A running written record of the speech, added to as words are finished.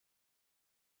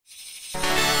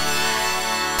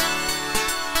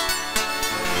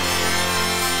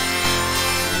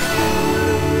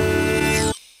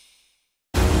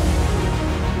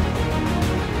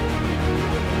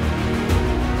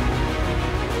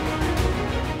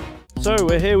So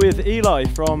we're here with Eli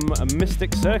from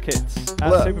Mystic Circuits at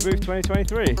Hello. Superbooth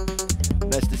 2023.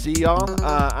 Nice to see y'all.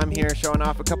 I'm here showing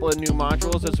off a couple of new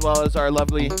modules as well as our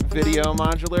lovely video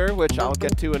modular, which I'll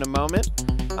get to in a moment.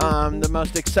 The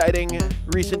most exciting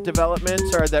recent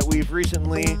developments are that we've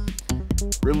recently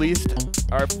released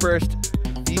our first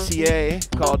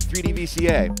VCA called 3D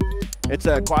VCA. It's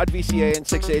a quad VCA in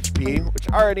 6 HP, which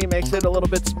already makes it a little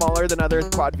bit smaller than other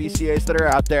quad VCAs that are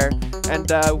out there. And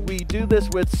we do this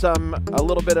with a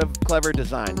little bit of clever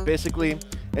design. Basically,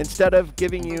 instead of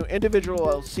giving you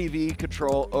individual CV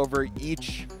control over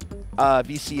each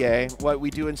VCA, what we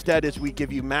do instead is we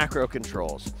give you macro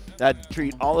controls that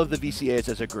treat all of the VCAs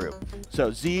as a group.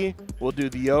 So Z will do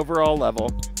the overall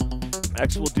level,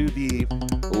 X will do the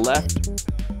left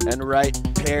and right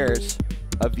pairs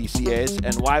of VCAs,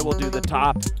 and Y will do the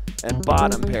top and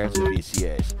bottom pairs of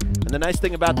VCAs. And the nice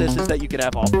thing about this is that you can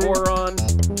have all four on,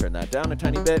 turn that down a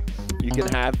tiny bit, you can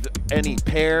have any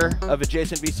pair of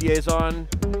adjacent VCAs on,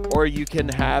 or you can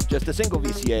have just a single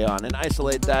VCA on and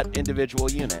isolate that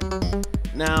individual unit.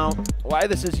 Now, why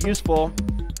this is useful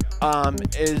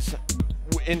is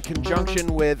in conjunction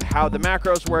with how the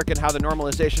macros work and how the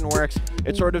normalization works.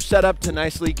 It's sort of set up to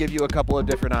nicely give you a couple of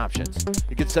different options.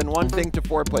 You can send one thing to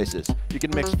 4 places. You can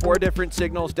mix 4 different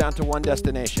signals down to 1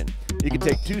 destination. You can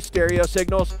take 2 stereo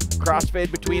signals,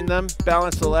 crossfade between them,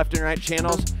 balance the left and right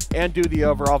channels, and do the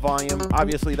overall volume.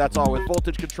 Obviously, that's all with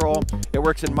voltage control. It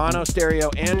works in mono, stereo,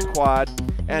 and quad,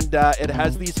 and it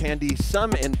has these handy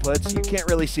sum inputs. You can't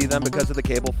really see them because of the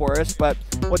cable forest, but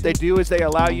what they do is they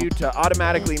allow you to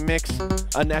automatically mix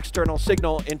an external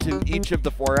signal into each of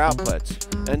the 4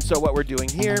 outputs. And so what we're doing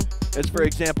here is, for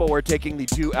example, we're taking the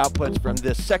 2 outputs from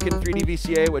this second 3D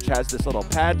VCA, which has this little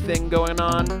pad thing going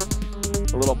on,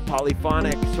 a little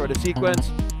polyphonic sort of sequence.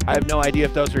 I have no idea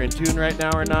if those are in tune right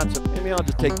now or not, so maybe I'll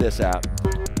just take this out.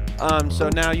 So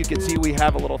now you can see we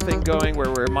have a little thing going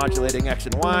where we're modulating X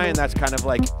and Y, and that's kind of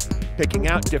like picking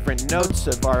out different notes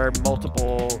of our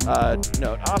multiple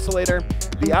note oscillator.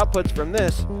 The outputs from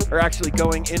this are actually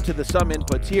going into the sum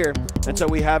inputs here, and so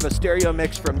we have a stereo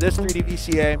mix from this 3D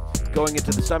VCA going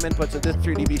into the sum inputs of this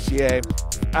 3D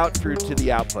VCA out through to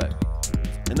the output.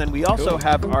 And then we also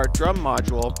have our drum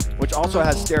module, which also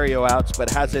has stereo outs, but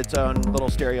has its own little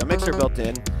stereo mixer built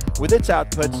in, with its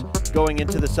outputs going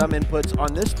into the sum inputs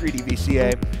on this 3D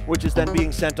VCA, which is then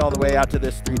being sent all the way out to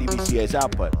this 3D VCA's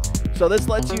output. So this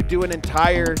lets you do an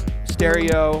entire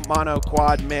stereo, mono,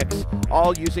 quad mix,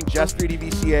 all using just 3D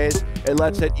VCAs. It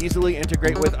lets it easily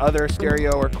integrate with other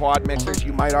stereo or quad mixers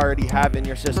you might already have in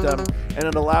your system, and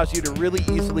it allows you to really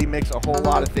easily mix a whole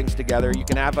lot of things together. You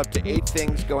can have up to 8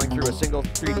 things going through a single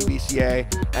 3D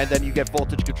VCA, and then you get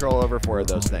voltage control over 4 of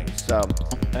those things. So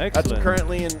that's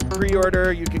currently in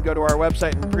pre-order. You can go to our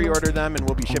website and pre-order them, and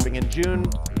we'll be shipping in June.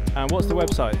 And what's the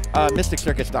website?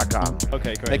 MysticCircuits.com.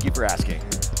 Okay, great. Thank you for asking.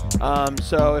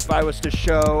 So if I was to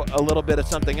show a little bit of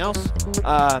something else,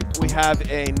 we have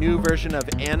a new version of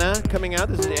Anna coming out.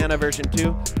 This is Anna version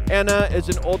 2. Anna is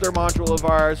an older module of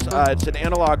ours. It's an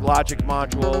analog logic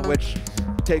module, which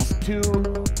takes 2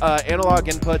 analog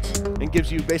inputs and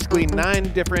gives you basically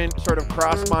 9 different sort of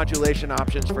cross-modulation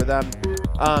options for them.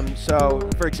 So,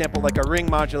 for example, like a ring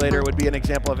modulator would be an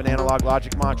example of an analog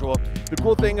logic module. The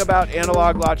cool thing about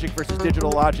analog logic versus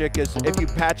digital logic is if you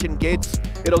patch in gates,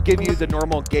 it'll give you the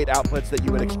normal gate outputs that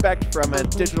you would expect from a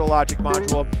digital logic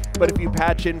module. But if you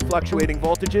patch in fluctuating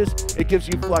voltages, it gives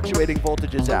you fluctuating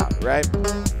voltages out, right?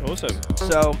 Awesome.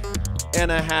 So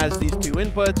Anna has these 2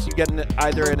 inputs. You get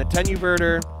either an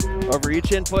attenuverter over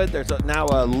each input. There's now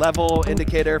a level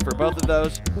indicator for both of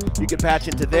those. You can patch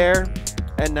into there,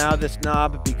 and now this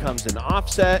knob becomes an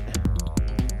offset.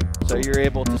 So you're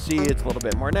able to see it's a little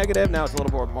bit more negative. Now it's a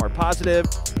little bit more positive.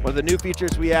 One of the new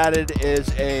features we added is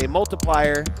a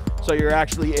multiplier. So you're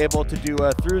actually able to do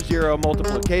a thru-zero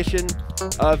multiplication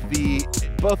of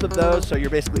both of those. So you're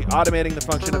basically automating the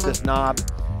function of this knob,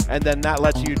 and then that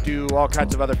lets you do all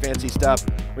kinds of other fancy stuff.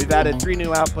 We've added 3 new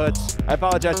outputs. I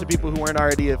apologize to people who weren't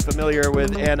already familiar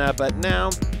with Anna, but now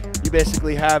you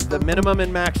basically have the minimum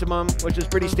and maximum, which is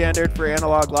pretty standard for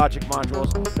analog logic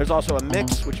modules. There's also a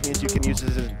mix, which means you can use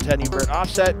this as an attenuvert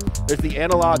offset. There's the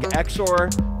analog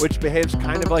XOR, which behaves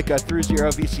kind of like a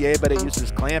thru-zero VCA, but it uses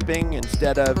clamping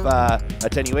instead of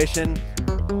attenuation.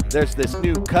 There's this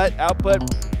new cut output.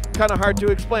 Kind of hard to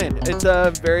explain. It's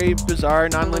a very bizarre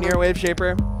nonlinear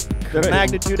waveshaper. The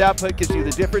magnitude output gives you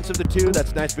the difference of the two.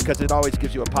 That's nice because it always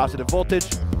gives you a positive voltage.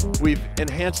 We've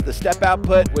enhanced the step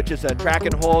output, which is a track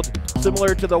and hold,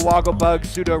 similar to the Wogglebug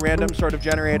pseudo-random sort of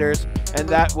generators, and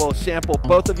that will sample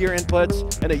both of your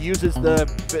inputs, and it uses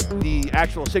the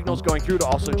actual signals going through to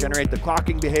also generate the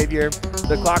clocking behavior.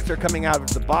 The clocks are coming out of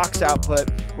the box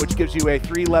output, which gives you a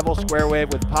 3-level square wave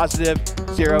with positive,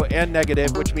 0, and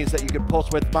negative, which means that you can pulse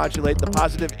width modulate the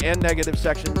positive and negative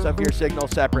sections of your signal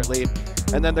separately.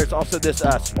 And then there's also this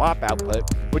swap output,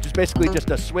 which is basically just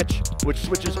a switch, which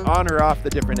switches on or off the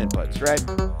different inputs, right?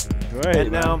 Great.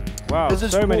 And now, wow, this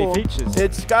is so cool. many features.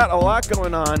 It's got a lot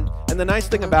going on, and the nice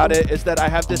thing about it is that I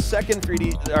have this second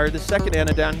 3D, or the second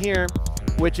ana down here,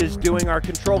 which is doing our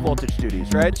control voltage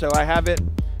duties, right? So I have it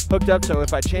hooked up, so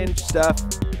if I change stuff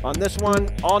on this one,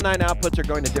 all 9 outputs are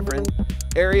going to different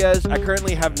areas. I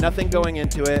currently have nothing going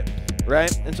into it,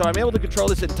 right? And so I'm able to control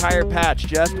this entire patch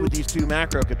just with these 2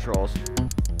 macro controls.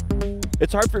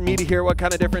 It's hard for me to hear what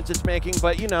kind of difference it's making,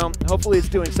 but you know, hopefully it's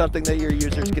doing something that your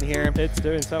users can hear. It's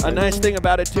doing something. A nice thing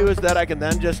about it too is that I can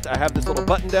then just, I have this little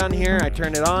button down here, I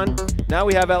turn it on. Now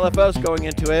we have LFOs going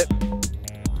into it.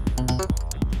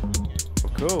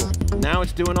 Cool. Now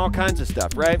it's doing all kinds of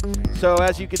stuff, right? So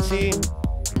as you can see,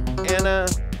 Anna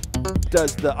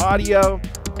does the audio.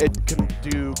 It can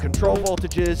do control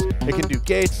voltages, it can do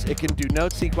gates, it can do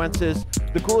note sequences.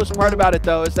 The coolest part about it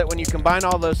though is that when you combine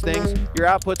all those things, your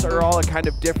outputs are all a kind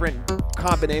of different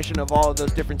combination of all of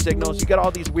those different signals. You get all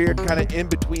these weird kind of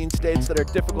in-between states that are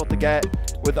difficult to get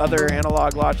with other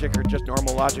analog logic or just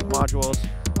normal logic modules.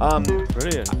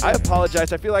 Brilliant. I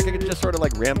apologize. I feel like I could just sort of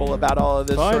like ramble about all of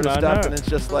this sort of stuff, and it's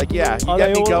just like, yeah, you Are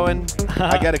get me all going,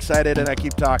 I get excited, and I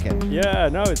keep talking. Yeah,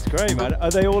 no, it's great, man. Are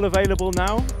they all available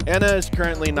now? Anna is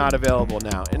currently not available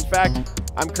now. In fact,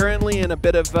 I'm currently in a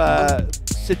bit of a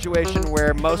situation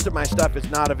where most of my stuff is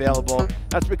not available.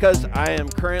 That's because I am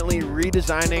currently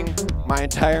redesigning my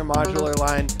entire modular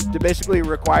line to basically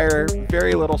require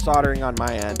very little soldering on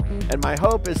my end. And my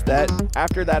hope is that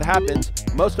after that happens,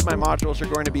 most of my modules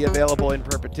are going to be available in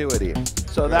perpetuity.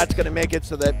 So that's going to make it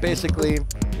so that basically,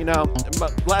 you know,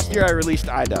 last year I released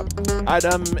IDUM.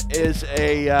 IDUM is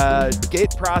a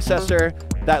gate processor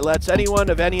that lets anyone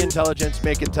of any intelligence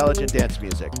make intelligent dance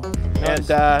music. Nice.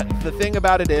 And the thing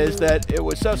about it is that it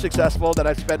was so successful that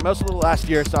I've spent most of the last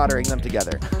year soldering them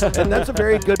together. And that's a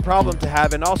very good problem to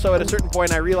have. And also at a certain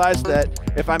point I realized that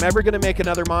if I'm ever going to make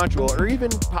another module, or even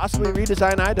possibly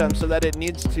redesign IDUM so that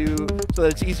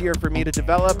it's easier for me to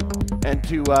develop and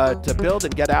to build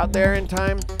and get out there in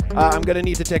time, I'm going to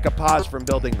need to take a pause from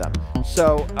building them.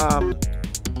 So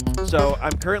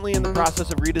I'm currently in the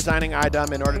process of redesigning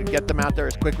IDUM in order to get them out there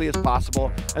as quickly as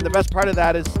possible. And the best part of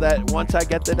that is that once I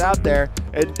get it out there,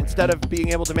 instead of being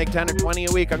able to make 10 or 20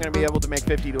 a week, I'm going to be able to make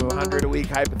 50 to 100 a week,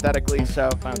 hypothetically. So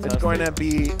It's going to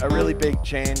be a really big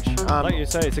change. Like you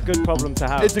say, it's a good problem to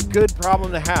have. It's a good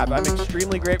problem to have. I'm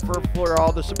extremely grateful for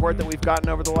all the support that we've gotten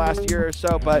over the last year or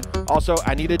so, but also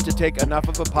I needed to take enough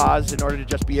of a pause in order to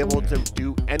just be able to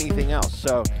do anything else.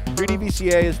 So 3D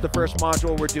VCA is the first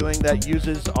module we're doing that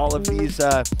uses all of these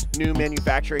new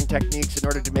manufacturing techniques in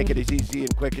order to make it as easy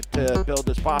and quick to build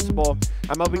as possible.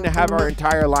 I'm hoping to have our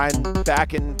entire line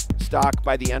back in stock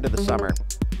by the end of the summer.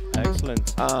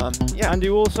 Excellent. Yeah. And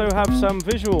you also have some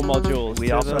visual modules.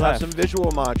 We also have some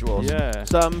visual modules. Yeah.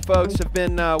 Some folks have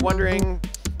been wondering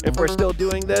if we're still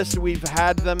doing this. We've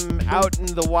had them out in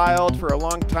the wild for a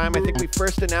long time. I think we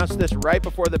first announced this right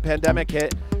before the pandemic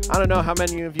hit. I don't know how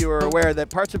many of you are aware that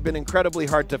parts have been incredibly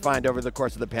hard to find over the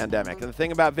course of the pandemic. And the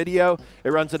thing about video,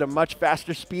 it runs at a much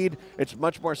faster speed. It's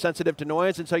much more sensitive to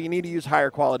noise, and so you need to use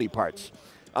higher quality parts.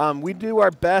 We do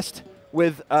our best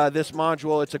with this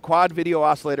module. It's a quad video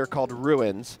oscillator called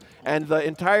Ruins. And the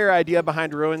entire idea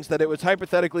behind Ruins, that it was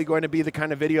hypothetically going to be the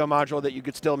kind of video module that you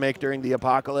could still make during the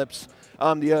apocalypse.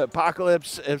 The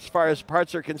apocalypse, as far as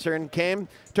parts are concerned,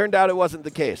 turned out it wasn't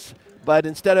the case. But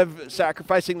instead of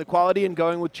sacrificing the quality and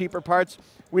going with cheaper parts,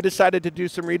 we decided to do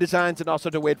some redesigns and also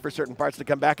to wait for certain parts to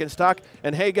come back in stock.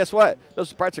 And hey, guess what?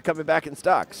 Those parts are coming back in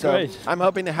stock. So Great. I'm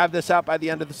hoping to have this out by the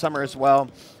end of the summer as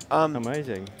well.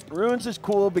 Amazing. Ruins is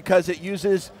cool because it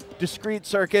uses discrete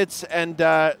circuits and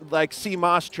like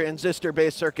CMOS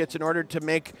transistor-based circuits in order to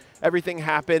make everything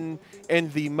happen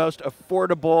in the most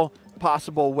affordable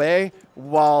possible way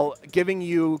while giving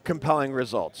you compelling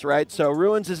results, right? So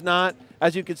Ruins is not,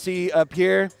 as you can see up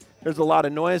here, there's a lot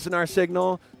of noise in our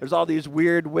signal. There's all these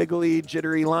weird, wiggly,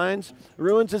 jittery lines.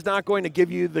 Ruins is not going to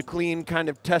give you the clean kind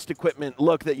of test equipment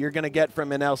look that you're going to get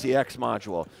from an LCX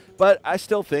module. But I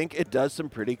still think it does some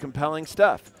pretty compelling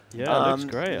stuff. Yeah, it looks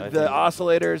great. The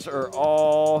oscillators are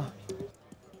all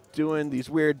doing these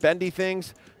weird bendy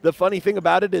things. The funny thing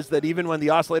about it is that even when the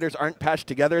oscillators aren't patched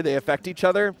together, they affect each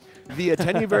other. The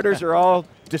attenuverters are all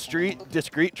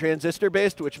discrete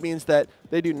transistor-based, which means that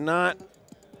they do not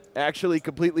actually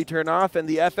completely turn off, and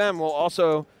the FM will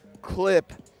also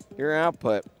clip your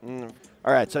output.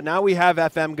 All right, so now we have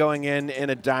FM going in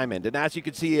a diamond, and as you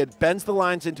can see, it bends the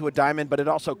lines into a diamond, but it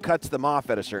also cuts them off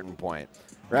at a certain point,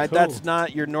 right? Cool. That's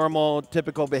not your normal,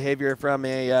 typical behavior from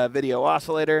a video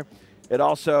oscillator. It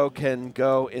also can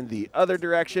go in the other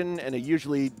direction, and it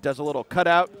usually does a little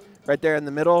cutout right there in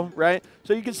the middle, right?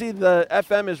 So you can see the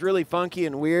FM is really funky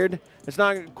and weird. It's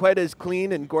not quite as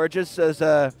clean and gorgeous as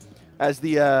the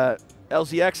LZX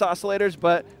oscillators,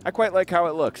 but I quite like how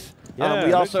it looks. Yeah,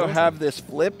 we also have this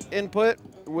flip input,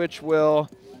 which will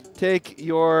take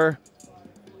your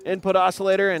input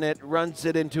oscillator and it runs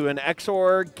it into an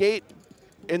XOR gate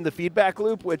in the feedback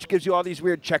loop, which gives you all these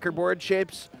weird checkerboard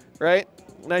shapes, right?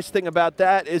 Nice thing about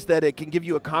that is that it can give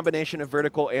you a combination of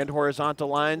vertical and horizontal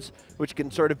lines, which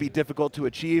can sort of be difficult to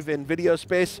achieve in video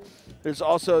space. There's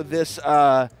also this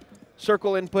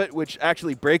circle input, which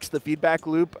actually breaks the feedback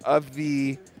loop of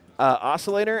the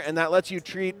oscillator, and that lets you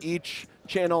treat each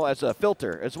channel as a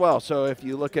filter as well. So if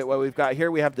you look at what we've got here,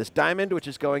 we have this diamond, which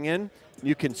is going in.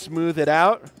 You can smooth it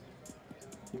out,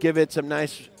 give it some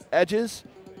nice edges.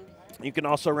 You can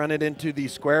also run it into the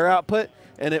square output,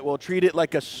 and it will treat it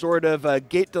like a sort of a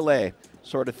gate delay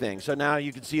sort of thing. So now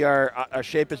you can see our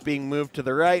shape is being moved to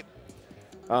the right.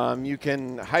 You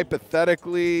can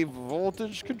hypothetically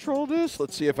voltage control this.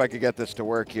 Let's see if I can get this to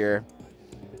work here.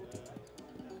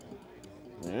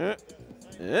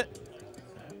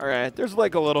 All right, there's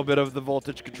like a little bit of the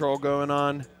voltage control going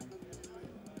on.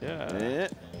 Yeah.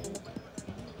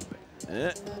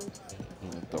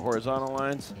 The horizontal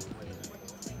lines.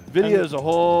 Video is a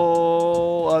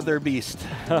whole other beast,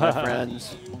 my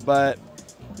friends. But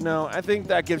no, I think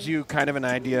that gives you kind of an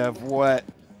idea of what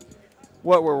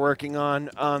we're working on.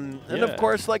 And of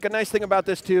course, like a nice thing about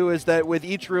this too is that with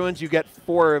each Ruins, you get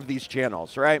 4 of these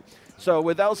channels, right? So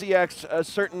with LZX, a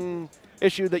certain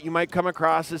issue that you might come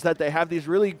across is that they have these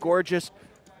really gorgeous,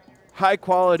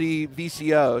 high-quality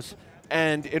VCOs.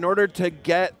 And in order to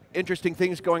get interesting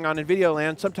things going on in video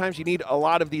land, sometimes you need a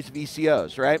lot of these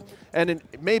VCOs, right? And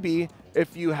maybe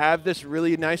if you have this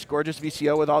really nice, gorgeous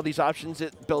VCO with all these options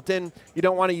built in, you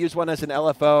don't want to use one as an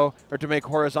LFO or to make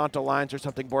horizontal lines or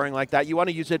something boring like that. You want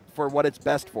to use it for what it's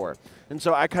best for. And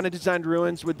so I kind of designed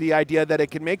Ruins with the idea that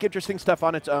it can make interesting stuff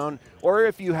on its own, or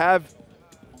if you have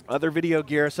other video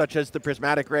gear, such as the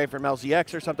prismatic ray from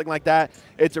LZX or something like that,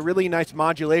 it's a really nice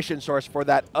modulation source for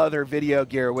that other video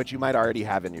gear, which you might already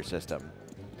have in your system.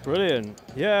 Brilliant.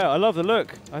 Yeah, I love the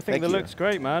look. I think Thank the you. look's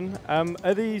great, man.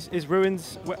 Is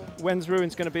Ruins, when's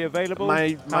Ruins going to be available?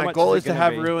 My goal is to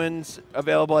have Ruins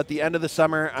available at the end of the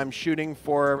summer. I'm shooting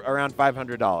for around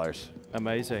 $500.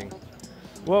 Amazing.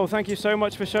 Well, thank you so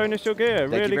much for showing us your gear.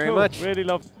 Thank you very cool. much. Really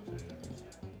love